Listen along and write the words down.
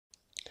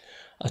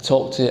I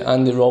talked to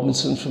Andy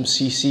Robinson from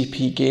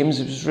CCP Games.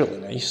 It was really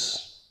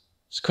nice.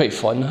 It's quite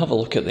fun. Have a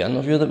look at the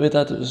interview that we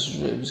did. It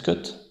was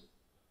good.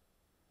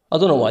 I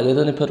don't know why they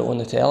didn't put it on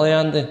the telly,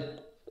 Andy.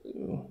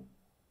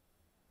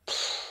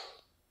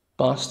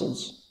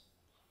 Bastards.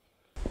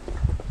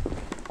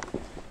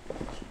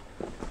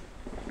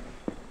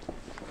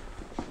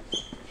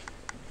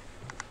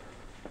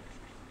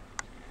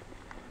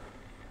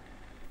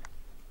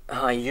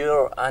 Hi,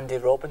 you're Andy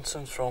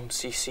Robinson from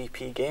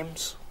CCP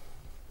Games?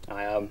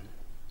 I am.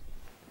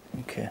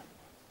 Okay.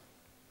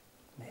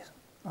 Amazing.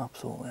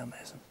 Absolutely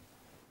amazing.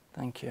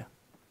 Thank you.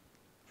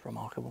 It's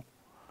remarkable.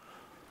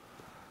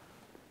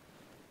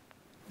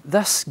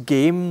 This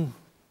game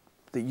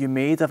that you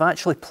made, I've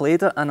actually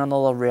played it in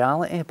another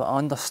reality, but I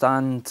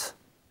understand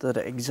that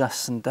it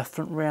exists in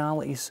different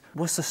realities.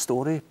 What's the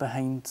story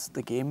behind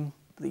the game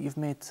that you've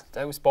made?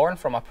 It was born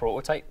from a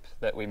prototype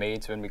that we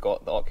made when we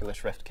got the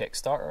Oculus Rift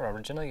Kickstarter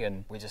originally,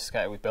 and we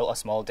built a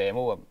small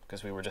demo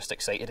because we were just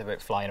excited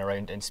about flying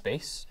around in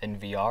space in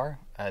VR,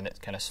 and it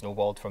kind of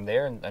snowballed from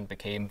there and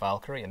became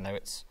Valkyrie, and now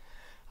it's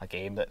a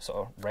game that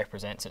sort of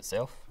represents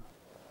itself.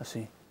 I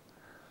see.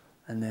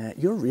 And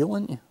you're real,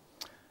 aren't you?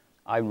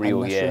 I'm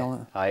real, yeah.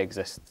 Reality? I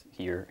exist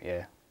here,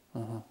 yeah.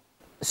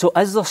 So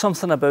is there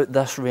something about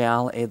this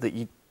reality that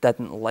you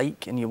didn't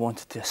like and you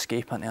wanted to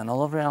escape into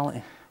another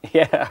reality?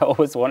 Yeah, I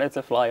always wanted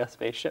to fly a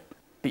spaceship.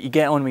 But you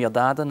get on with your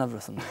dad and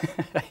everything?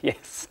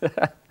 Yes.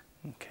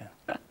 Okay.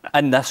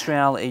 In this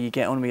reality, you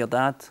get on with your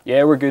dad?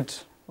 Yeah, we're good.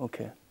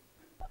 Okay.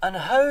 And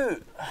how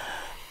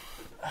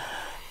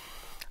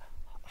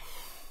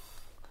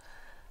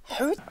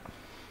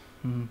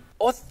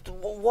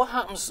what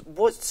happens,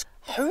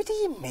 how do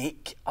you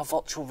make a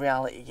virtual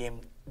reality game?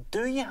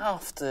 Do you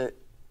have to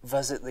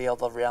visit the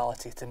other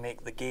reality to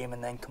make the game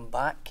and then come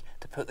back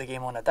to put the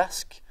game on a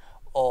disc?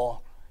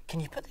 Or can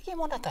you put the game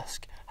on a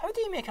disc? How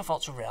do you make a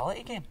virtual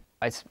reality game?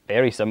 It's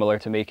very similar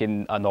to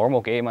making a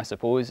normal game, I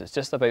suppose. It's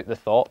just about the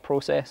thought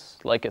process.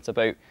 Like, it's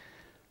about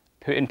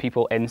putting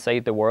people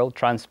inside the world,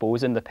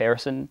 transposing the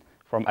person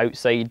from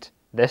outside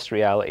this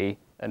reality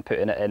and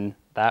putting it in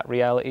that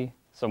reality,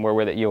 somewhere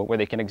where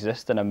they can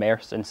exist and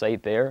immerse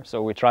inside there.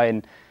 So we try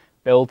and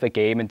build the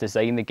game and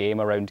design the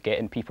game around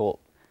getting people,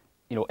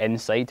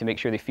 inside, to make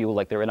sure they feel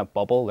like they're in a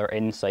bubble, they're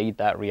inside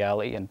that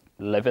reality and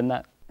live in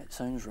that. It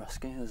sounds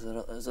risky. Is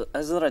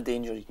there a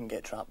danger you can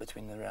get trapped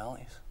between the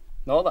realities?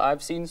 Not that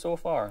I've seen so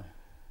far.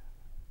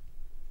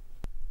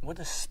 What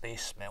does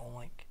space smell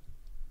like?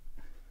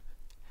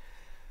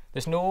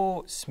 There's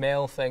no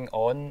smell thing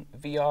on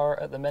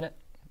VR at the minute.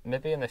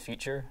 Maybe in the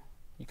future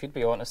you could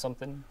be onto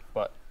something,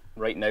 but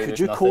right now there's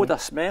nothing. Could you code a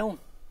smell?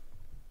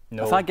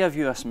 No. If I give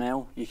you a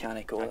smell, you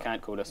can't code it. I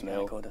can't code a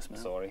smell.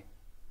 Sorry.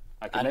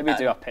 I could And maybe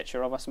do a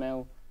picture of a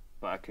smell,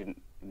 but I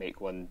couldn't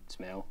make one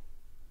smell.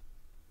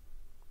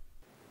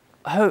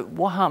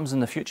 What happens in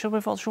the future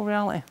with virtual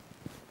reality?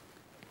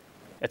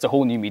 It's a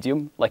whole new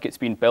medium. Like, it's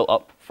been built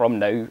up from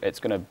now. It's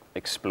going to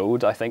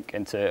explode, I think,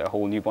 into a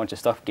whole new bunch of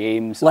stuff.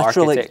 Games,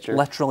 architecture.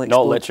 Literally Not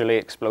explode? literally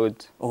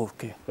explode. Oh,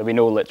 okay. There'll be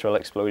no literal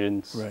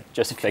explosions. Right.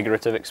 Just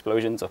figurative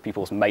explosions of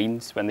people's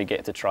minds when they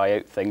get to try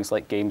out things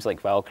like games like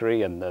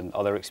Valkyrie and then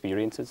other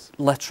experiences.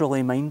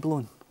 Literally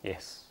mind-blowing?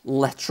 Yes.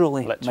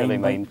 Literally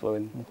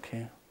mind-blowing.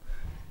 Okay.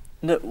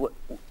 Now,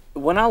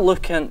 when I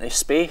look into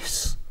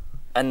space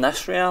in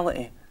this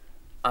reality,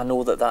 I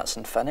know that that's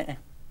infinity.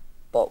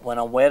 But when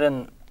I'm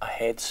wearing a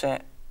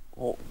headset,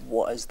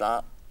 what is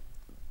that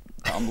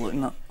I'm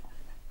looking at?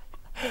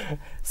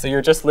 So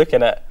you're just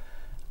looking at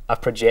a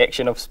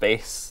projection of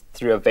space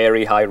through a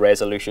very high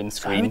resolution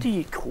screen. How do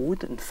you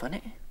code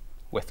infinity?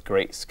 With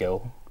great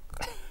skill.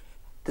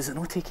 Does it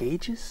not take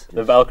ages?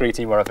 The Valkyrie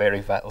team are a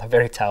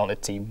very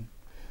talented team.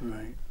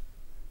 Right.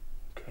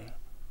 Okay.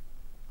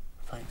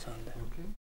 Thanks, Andy.